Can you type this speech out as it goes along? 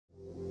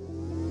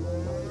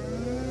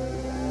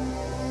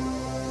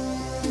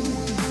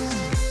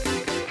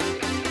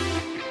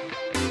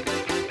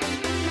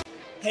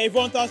Hey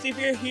everyone, Steve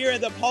here at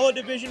the Apollo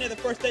Division of the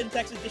 1st in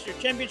Texas District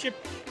Championship.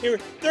 Here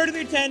with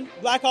 3310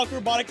 Black Hawk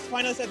Robotics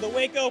finalists at the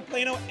Waco,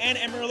 Plano, and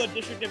Amarillo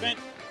District event.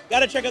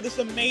 Gotta check out this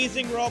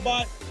amazing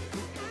robot.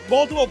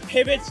 Multiple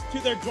pivots to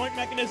their joint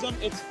mechanism.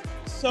 It's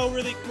so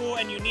really cool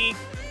and unique.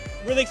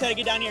 Really excited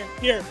to get down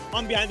here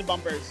on Behind the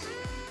Bumpers.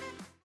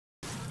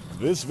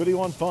 This video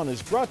on fun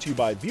is brought to you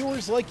by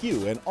viewers like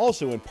you and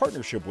also in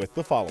partnership with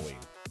the following.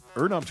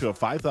 Earn up to a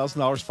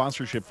 $5,000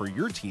 sponsorship for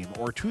your team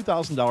or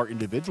 $2,000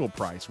 individual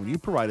prize when you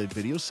provide a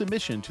video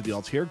submission to the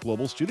Altair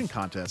Global Student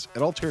Contest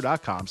at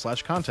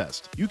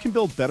altair.com/contest. You can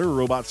build better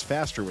robots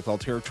faster with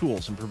Altair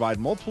tools and provide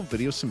multiple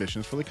video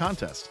submissions for the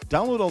contest.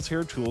 Download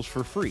Altair tools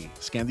for free.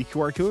 Scan the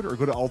QR code or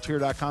go to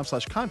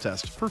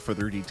altair.com/contest for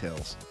further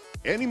details.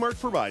 AndyMark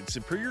provides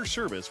superior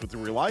service with the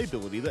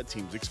reliability that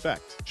teams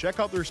expect. Check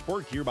out their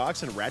sport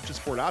gearbox and ratchet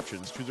sport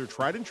options to their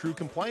tried and true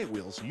compliant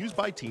wheels used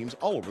by teams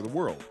all over the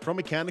world. From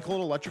mechanical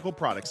and electrical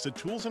products to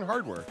tools and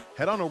hardware,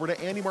 head on over to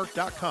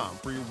andymark.com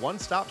for your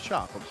one-stop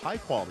shop of high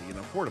quality and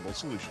affordable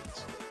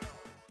solutions.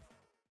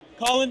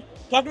 Colin,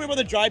 talk to me about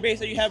the drive base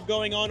that you have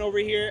going on over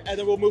here, and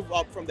then we'll move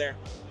up from there.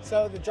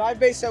 So the drive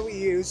base that we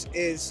use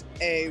is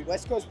a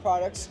West Coast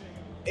Products.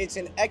 It's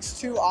an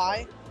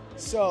X2i.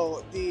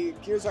 So the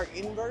gears are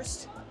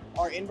inverse,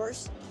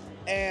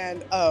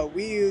 and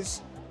we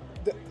use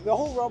the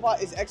whole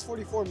robot is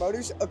X44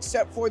 motors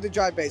except for the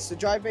drive base. The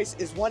drive base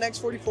is one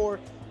X44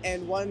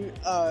 and one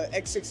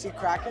X60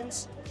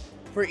 Krakens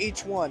for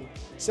each one.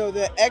 So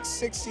the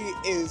X60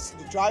 is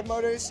the drive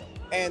motors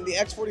and the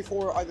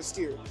X44 are the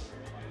steer.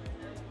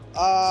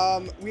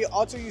 We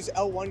also use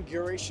L1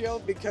 gear ratio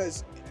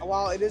because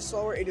while it is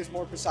slower, it is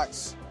more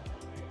precise.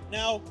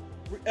 Now,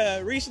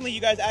 recently you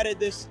guys added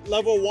this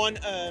level 1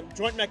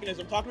 joint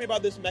mechanism. Talk to me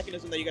about this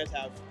mechanism that you guys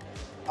have.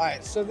 All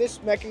right, so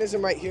this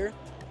mechanism right here,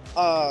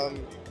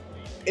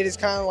 it is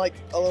kind of like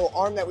a little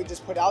arm that we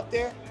just put out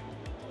there,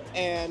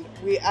 and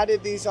we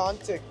added these on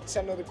to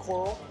center the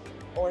coral,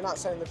 or not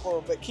center the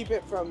coral, but keep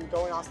it from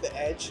going off the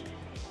edge.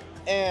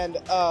 And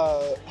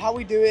how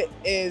we do it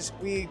is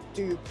we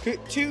do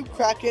two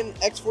Kraken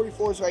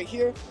X44s right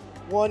here,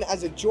 one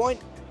as a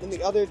joint and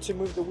the other to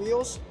move the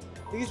wheels.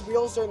 These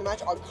wheels during the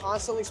match are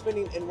constantly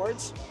spinning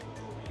inwards,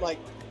 like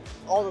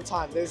all the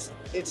time. It's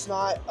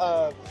not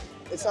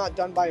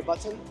done by a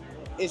button.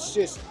 It's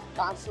just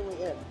constantly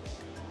in.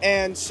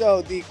 And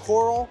so the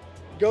coral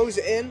goes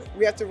in.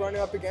 We have to run it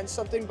up against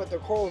something, but the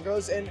coral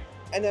goes in.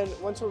 And then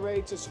once we're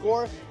ready to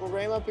score, we'll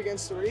ram up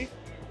against the reef,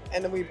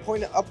 and then we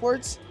point it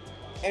upwards,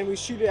 and we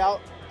shoot it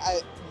out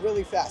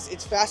really fast.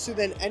 It's faster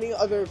than any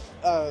other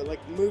like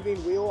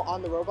moving wheel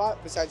on the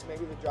robot, besides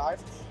maybe the drive.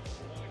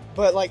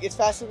 But like it's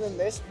faster than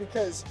this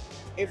because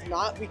if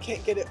not, we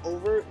can't get it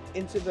over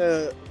into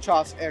the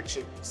troughs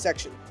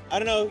section. I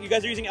don't know, you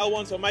guys are using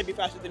L1, so it might be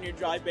faster than your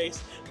drive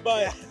base.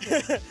 But,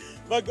 yeah.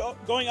 But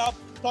going up,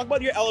 talk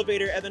about your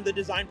elevator and then the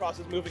design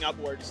process moving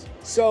upwards.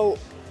 So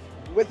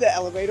with the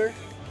elevator,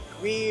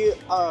 we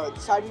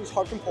decided to use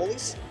Harkin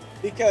pulleys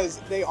because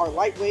they are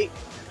lightweight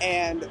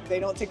and they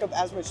don't take up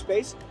as much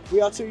space.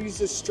 We also use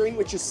this string,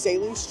 which is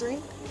sailing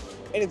string,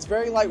 and it's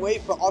very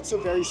lightweight but also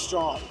very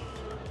strong.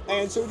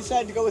 And so we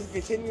decided to go with a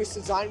continuous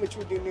design, which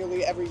we do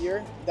nearly every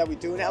year that we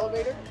do an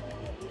elevator.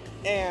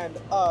 And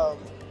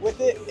with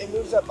it, it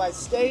moves up by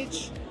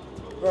stage.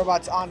 The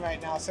robot's on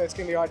right now, so it's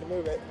gonna be hard to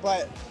move it.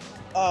 But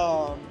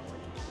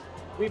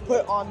we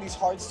put on these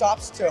hard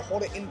stops to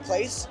hold it in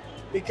place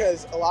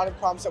because a lot of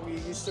problems that we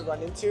used to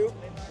run into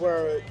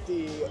were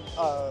the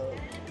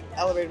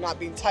elevator not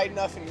being tight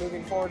enough and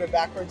moving forward and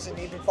backwards and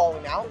even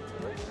falling out.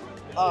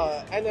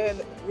 And then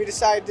we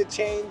decided to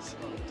change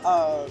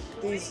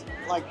these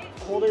like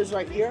holders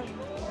right here.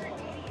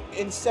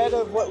 Instead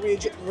of what we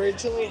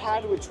originally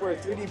had, which were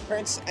 3D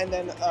prints and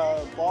then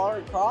a bar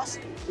across,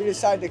 we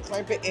decided to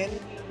clamp it in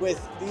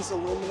with these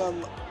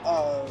aluminum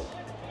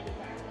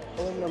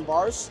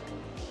bars.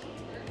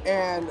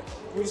 And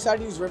we decided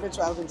to use rivets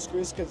rather than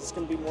screws because it's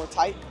going to be more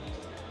tight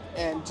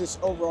and just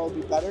overall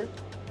be better.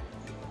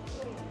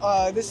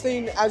 This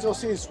thing, as you'll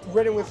see, is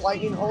ridden with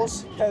lightning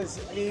holes because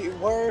we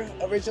were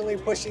originally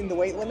pushing the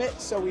weight limit,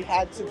 so we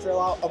had to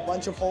drill out a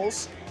bunch of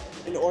holes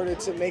in order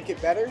to make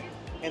it better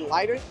and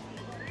lighter.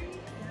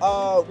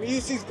 We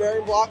use these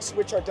bearing blocks,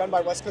 which are done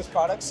by West Coast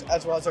Products,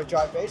 as well as our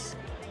drive base.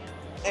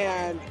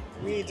 And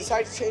we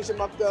decided to change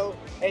them up, though,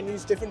 and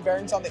use different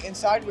bearings on the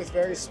inside with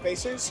various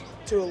spacers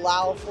to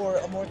allow for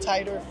a more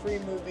tighter,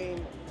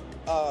 free-moving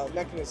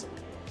mechanism.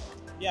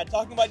 Yeah,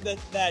 talking about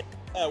that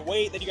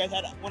weight that you guys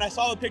had. When I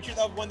saw the picture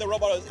of when the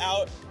robot was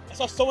out, I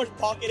saw so much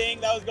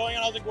pocketing that was going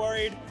on. I was like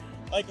worried,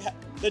 like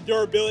the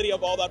durability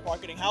of all that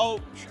pocketing.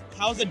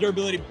 How's the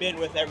durability been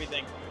with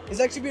everything? It's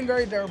actually been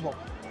very durable.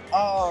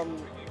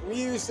 We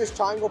use this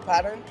triangle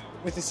pattern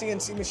with the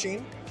CNC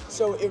machine,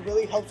 so it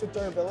really helps with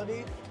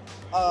durability.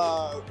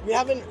 We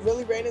haven't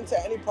really ran into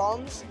any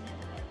problems.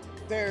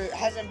 There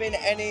hasn't been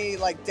any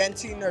like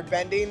denting or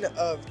bending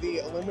of the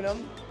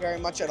aluminum very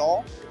much at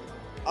all.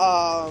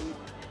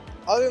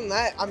 Other than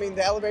that, I mean,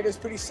 the elevator is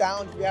pretty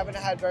sound. We haven't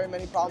had very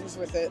many problems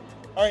with it.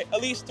 All right,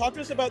 Elise, talk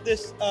to us about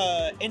this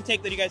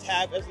intake that you guys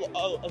have, as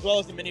well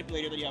as the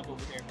manipulator that you have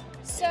over here.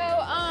 So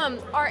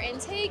our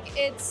intake,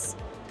 it's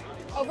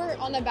over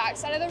on the back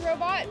side of the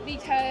robot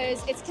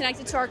because it's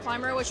connected to our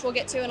climber, which we'll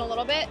get to in a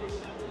little bit.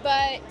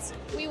 But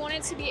we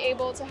wanted to be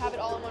able to have it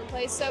all in one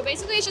place. So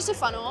basically it's just a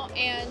funnel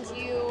and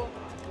you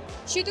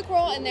shoot the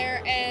coral in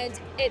there, and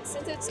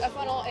since it's a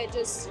funnel, it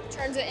just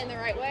turns it in the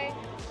right way.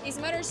 These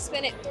motors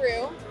spin it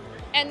through,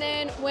 and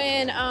then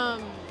when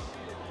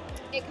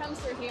it comes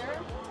through here,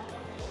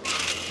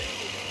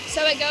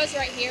 so it goes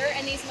right here,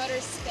 and these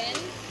motors spin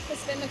to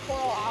spin the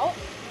coral out,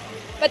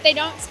 but they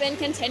don't spin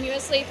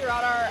continuously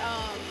throughout our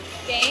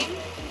game,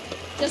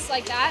 just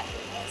like that.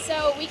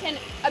 So we can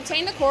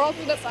obtain the coral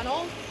through the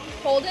funnel,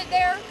 hold it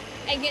there,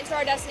 and get to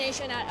our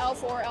destination at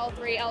L4,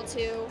 L3,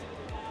 L2,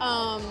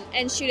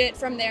 and shoot it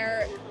from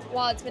there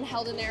while it's been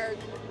held in there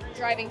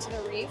driving to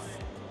the reef.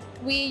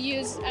 We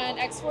use an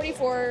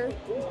X44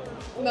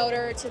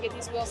 motor to get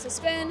these wheels to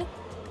spin,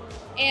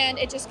 and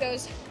it just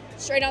goes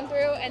straight on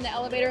through, and the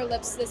elevator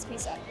lifts this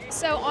piece up.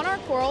 So on our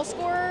coral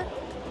scorer,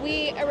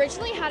 we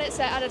originally had it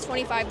set at a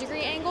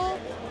 25-degree angle,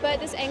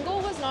 but this angle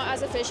was not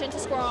as efficient to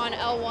score on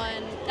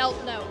L2,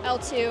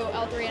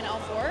 L3, and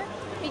L4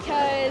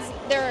 because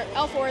their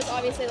L4 is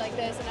obviously like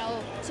this, and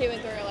L2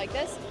 and 3 are like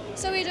this.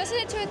 So we adjusted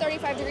it to a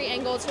 35-degree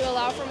angle to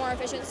allow for more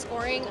efficient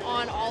scoring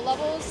on all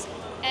levels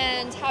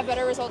and have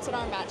better results in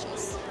our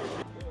matches.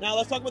 Now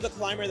let's talk about the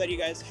climber that you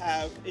guys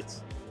have.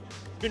 It's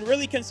been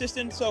really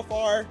consistent so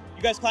far.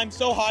 You guys climb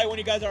so high when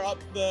you guys are up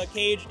the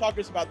cage. Talk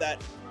to us about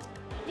that.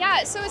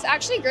 Yeah, so it's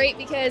actually great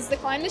because the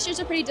climb this year is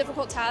a pretty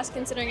difficult task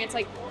considering it's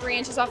like 3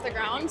 inches off the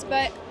ground,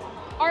 but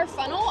our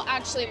funnel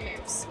actually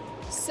moves.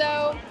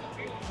 So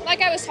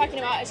like I was talking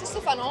about, it's just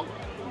a funnel,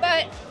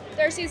 but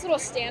there's these little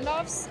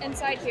standoffs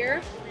inside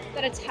here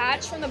that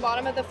attach from the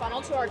bottom of the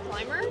funnel to our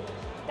climber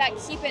that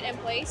keep it in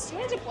place. Do you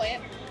want to deploy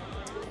it?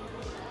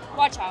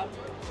 Watch out.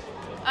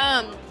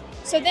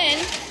 So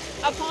then,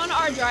 upon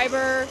our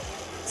driver's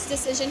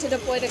decision to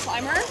deploy the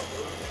climber,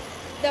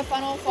 the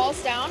funnel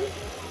falls down,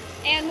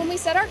 and when we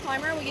set our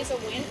climber, we use a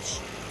winch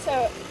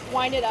to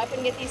wind it up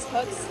and get these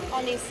hooks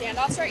on these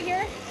standoffs right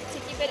here to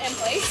keep it in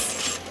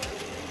place.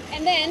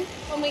 And then,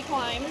 when we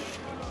climb,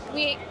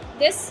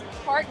 this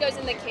part goes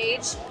in the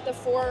cage, the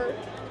 4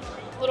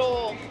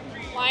 little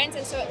lines,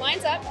 and so it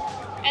lines up,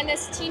 and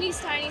this teeny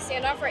tiny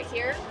standoff right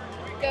here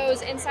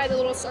goes inside the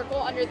little circle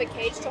under the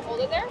cage to hold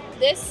it there.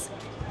 This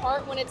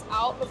part, when it's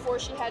out before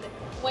she had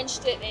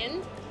winched it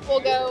in, will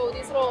go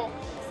these little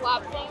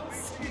flap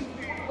things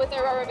with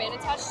a rubber band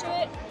attached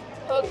to it,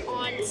 hook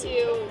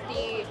onto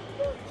the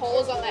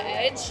holes on the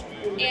edge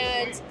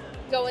and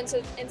go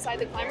inside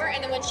the climber,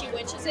 and then when she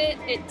winches it,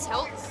 it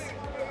tilts.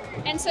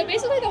 And so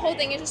basically the whole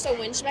thing is just a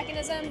winch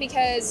mechanism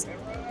because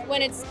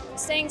when it's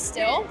staying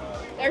still,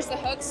 there's the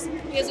hooks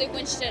because we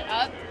winched it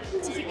up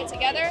to keep it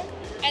together,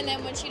 and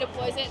then when she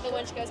deploys it, the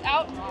winch goes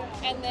out,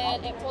 and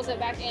then it pulls it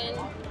back in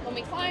when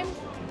we climb.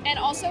 And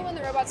also when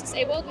the robot's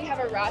disabled, we have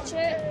a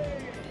ratchet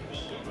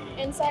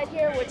inside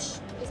here, which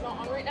is not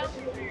on right now,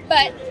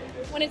 but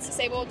when it's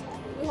disabled,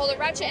 we hold a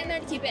ratchet in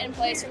there to keep it in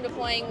place from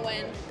deploying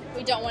when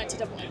we don't want it to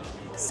deploy.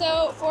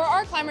 So for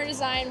our climber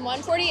design,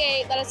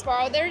 148 let us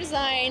borrow their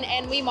design,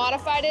 and we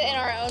modified it in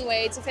our own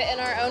way to fit in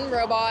our own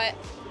robot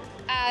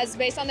as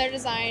based on their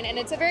design, and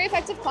it's a very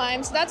effective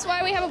climb, so that's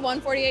why we have a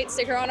 148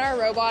 sticker on our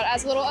robot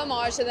as a little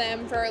homage to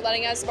them for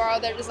letting us borrow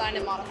their design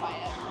and modify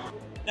it.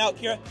 Now,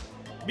 Kira,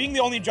 being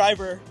the only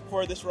driver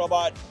for this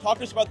robot, talk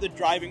to us about the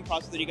driving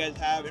process that you guys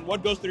have and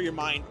what goes through your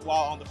mind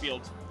while on the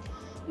field.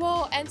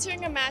 Well,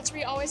 entering a match,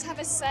 we always have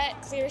a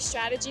set, clear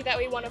strategy that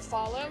we want to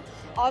follow.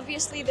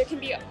 Obviously, there can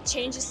be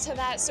changes to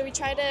that, so we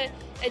try to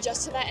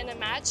adjust to that in a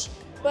match,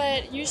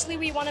 but usually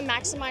we want to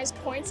maximize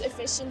points,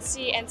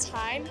 efficiency, and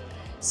time.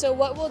 So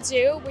what we'll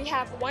do, we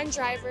have 1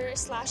 driver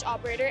 /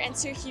 operator and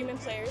 2 human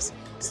players,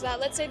 so that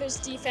let's say there's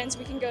defense,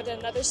 we can go to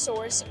another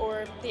source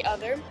or the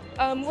other.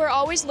 We're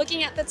always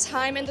looking at the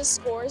time and the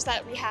scores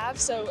that we have,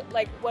 so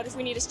like what if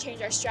we need to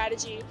change our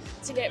strategy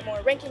to get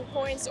more ranking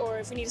points, or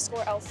if we need to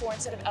score L4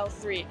 instead of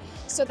L3.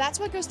 So that's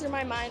what goes through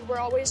my mind. We're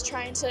always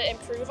trying to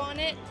improve on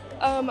it.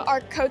 Our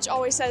coach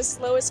always says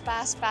slow is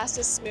fast, fast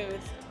is smooth.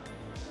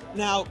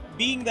 Now,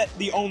 being that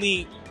the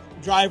only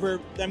driver,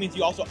 that means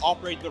you also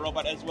operate the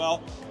robot as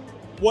well.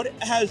 What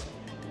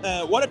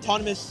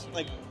autonomous,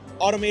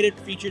 automated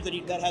features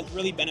that has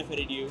really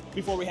benefited you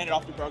before we hand it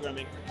off to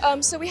programming?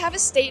 So we have a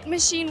state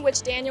machine,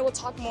 which Daniel will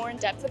talk more in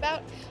depth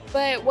about.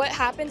 But what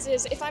happens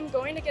is if I'm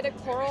going to get a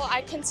coral,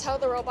 I can tell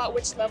the robot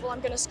which level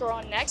I'm going to score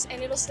on next,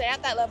 and it'll stay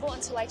at that level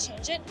until I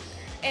change it.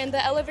 And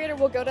the elevator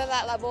will go to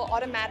that level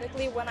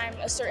automatically when I'm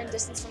a certain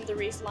distance from the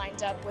reef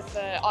lined up with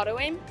the auto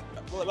aim.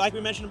 Well, like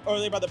we mentioned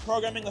earlier about the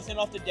programming, let's hand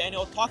it off to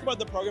Daniel. Talk about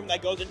the program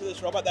that goes into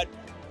this robot that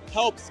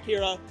helps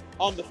Kira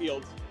on the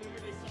field.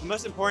 The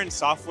most important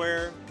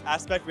software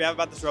aspect we have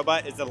about this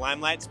robot is the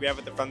limelights we have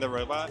at the front of the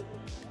robot.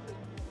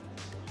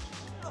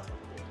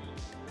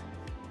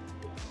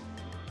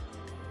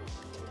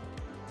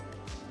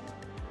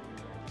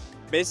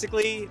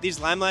 Basically, these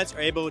limelights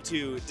are able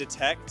to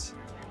detect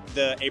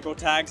the April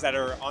tags that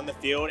are on the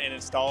field and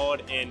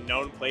installed in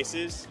known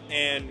places.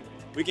 And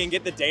we can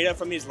get the data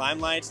from these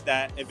limelights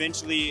that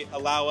eventually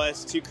allow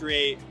us to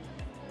create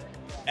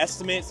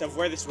estimates of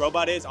where this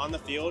robot is on the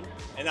field.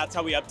 And that's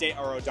how we update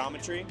our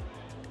odometry.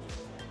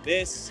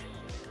 This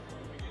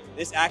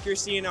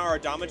accuracy in our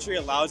odometry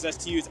allows us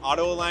to use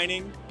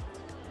auto-aligning.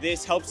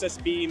 This helps us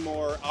be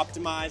more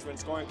optimized when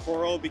scoring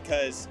coral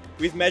because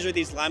we've measured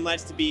these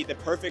limelights to be the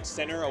perfect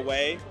center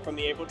away from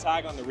the April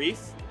tag on the reef.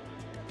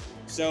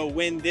 So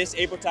when this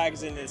April tag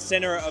is in the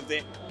center of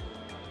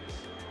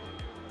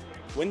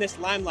when this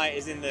limelight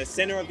is in the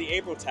center of the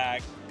April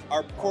tag,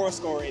 our coral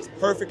score is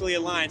perfectly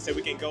aligned so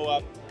we can go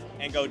up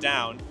and go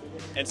down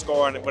and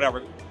score on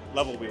whatever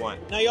level we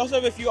want. Now you also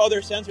have a few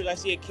other sensors. I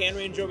see a can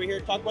range over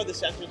here. Talk about the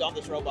sensors on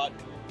this robot.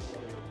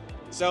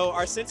 So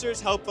our sensors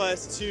help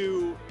us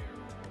to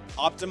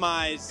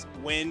optimize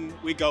when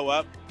we go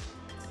up.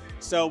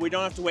 So we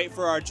don't have to wait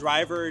for our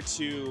driver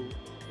to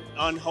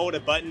unhold a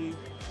button.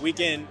 We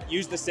can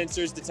use the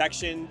sensor's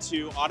detection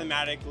to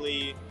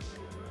automatically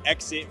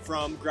exit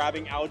from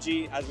grabbing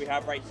algae as we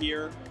have right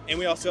here. And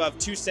we also have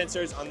 2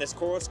 sensors on this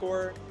coral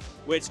scorer,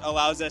 which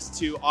allows us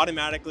to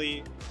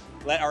automatically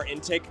let our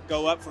intake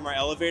go up from our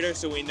elevator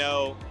so we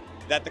know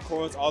that the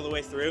coral is all the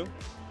way through.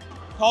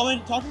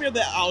 Colin, talk to me about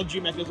the algae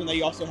mechanism that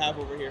you also have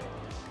over here.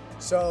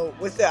 So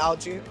with the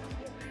algae,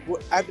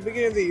 at the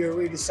beginning of the year,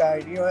 we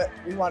decided, you know what,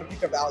 we want to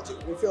pick up algae.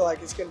 We feel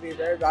like it's going to be a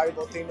very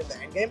valuable thing in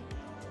the end game.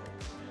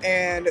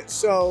 And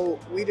so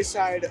we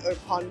decided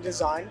upon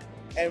design,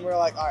 and we're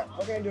like, all right,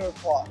 we're going to do a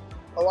claw.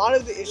 A lot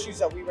of the issues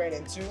that we ran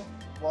into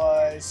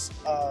was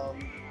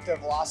the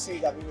velocity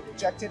that we would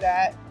eject it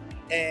at,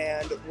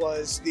 and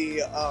was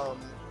the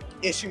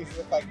issues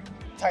with like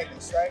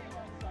tightness, right?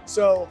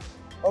 So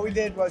what we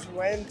did was we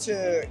went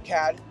into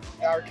CAD,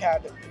 our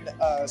CAD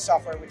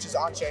software, which is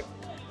Onshape,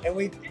 and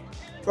we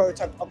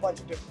prototyped a bunch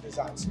of different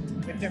designs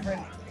with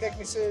different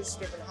thicknesses,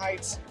 different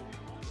heights,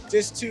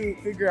 just to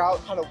figure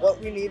out kind of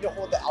what we need to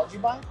hold the algae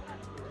by.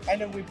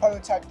 And then we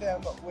prototyped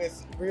them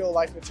with real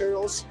life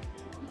materials,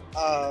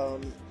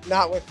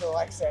 not with the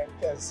Lexan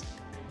because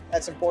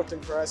that's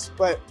important for us.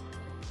 But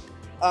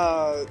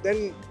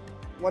then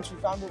once we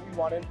found what we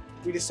wanted,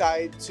 we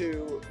decided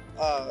to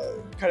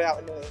cut it out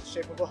in the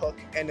shape of a hook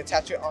and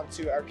attach it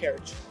onto our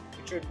carriage,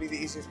 which would be the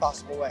easiest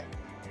possible way.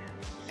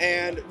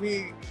 And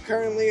we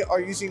currently are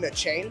using a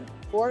chain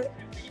for it.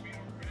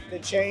 The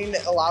chain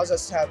allows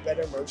us to have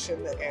better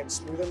motion and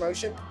smoother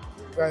motion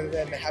rather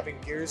than having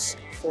gears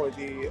for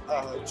the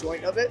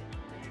joint of it.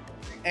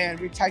 And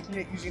we tighten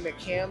it using the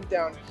cam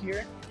down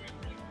here,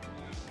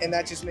 and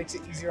that just makes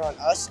it easier on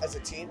us as a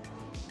team.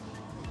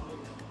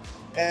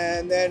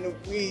 And then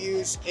we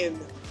use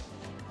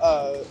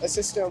a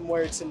system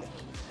where it's an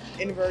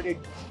inverted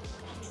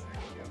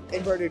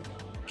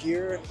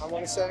gear, I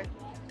want to say.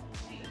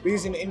 We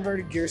use an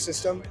inverted gear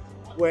system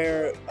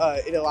where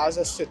it allows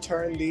us to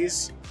turn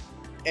these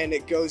and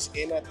it goes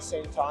in at the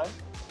same time.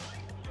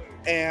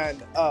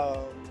 And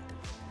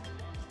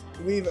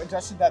we've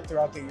adjusted that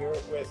throughout the year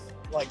with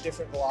like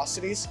different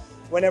velocities.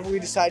 Whenever we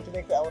decide to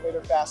make the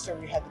elevator faster,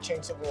 we had to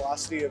change the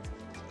velocity of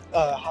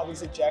how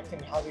these eject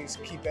and how these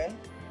keep in.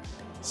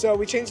 So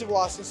we changed the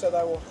velocity so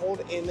that we'll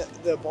hold in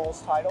the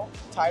balls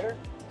tighter,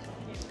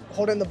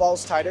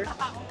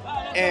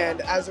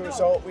 and as a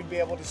result, we'd be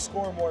able to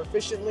score more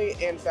efficiently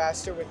and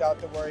faster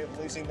without the worry of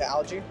losing the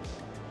algae.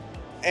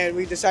 And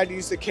we decided to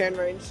use the can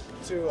range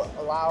to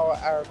allow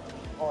our,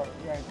 or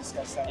we already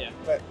discussed that,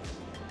 but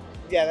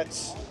yeah,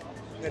 that's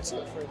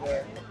it for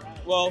the.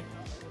 Well,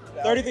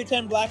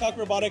 3310 Black Hawk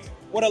Robotics,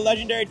 what a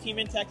legendary team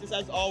in Texas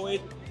as always.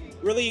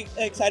 Really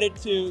excited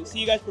to see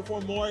you guys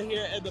perform more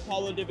here at the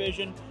Apollo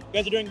division. You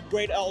guys are doing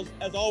great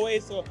as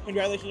always, so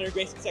congratulations on your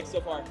great success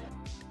so far.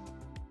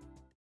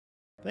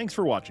 Thanks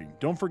for watching.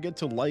 Don't forget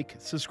to like,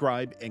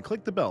 subscribe, and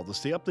click the bell to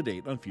stay up to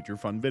date on future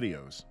fun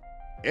videos.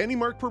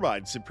 AndyMark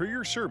provides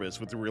superior service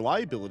with the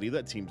reliability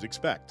that teams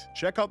expect.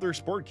 Check out their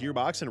sport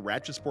gearbox and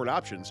ratchet sport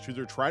options to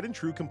their tried and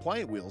true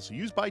compliant wheels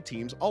used by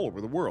teams all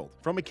over the world.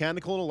 From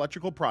mechanical and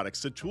electrical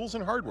products to tools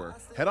and hardware,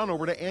 head on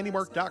over to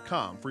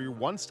andymark.com for your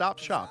one-stop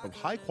shop of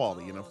high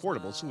quality and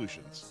affordable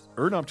solutions.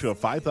 Earn up to a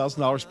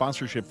 $5,000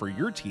 sponsorship for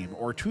your team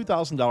or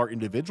 $2,000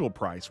 individual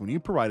prize when you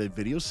provide a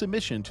video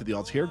submission to the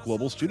Altair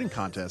Global Student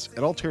Contest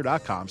at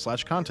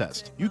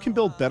altair.com/contest. You can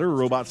build better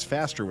robots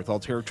faster with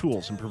Altair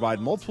tools and provide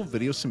multiple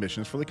video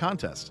submissions for the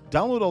contest.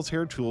 Download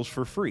Altair tools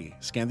for free,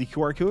 scan the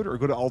QR code, or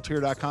go to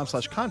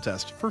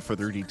altair.com/contest for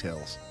further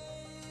details.